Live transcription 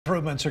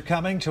Improvements are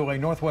coming to a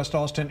Northwest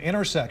Austin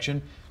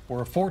intersection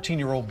where a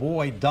 14-year-old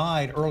boy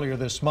died earlier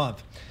this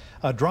month.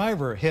 A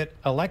driver hit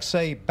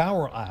Alexei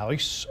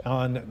Bauer-Ice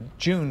on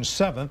June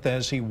 7th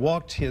as he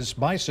walked his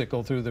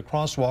bicycle through the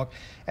crosswalk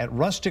at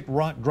Rustic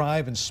Rock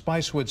Drive and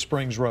Spicewood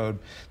Springs Road.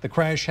 The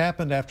crash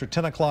happened after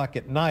 10 o'clock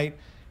at night,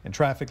 and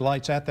traffic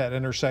lights at that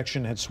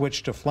intersection had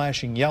switched to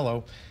flashing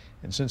yellow.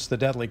 And since the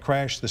deadly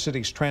crash, the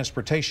city's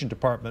transportation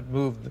department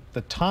moved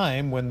the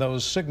time when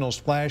those signals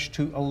flashed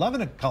to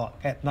 11 o'clock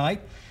at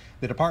night.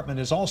 The department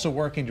is also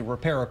working to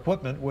repair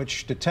equipment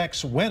which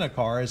detects when a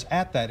car is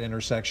at that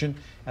intersection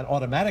and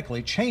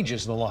automatically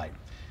changes the light.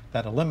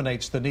 That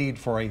eliminates the need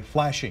for a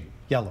flashing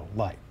yellow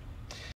light.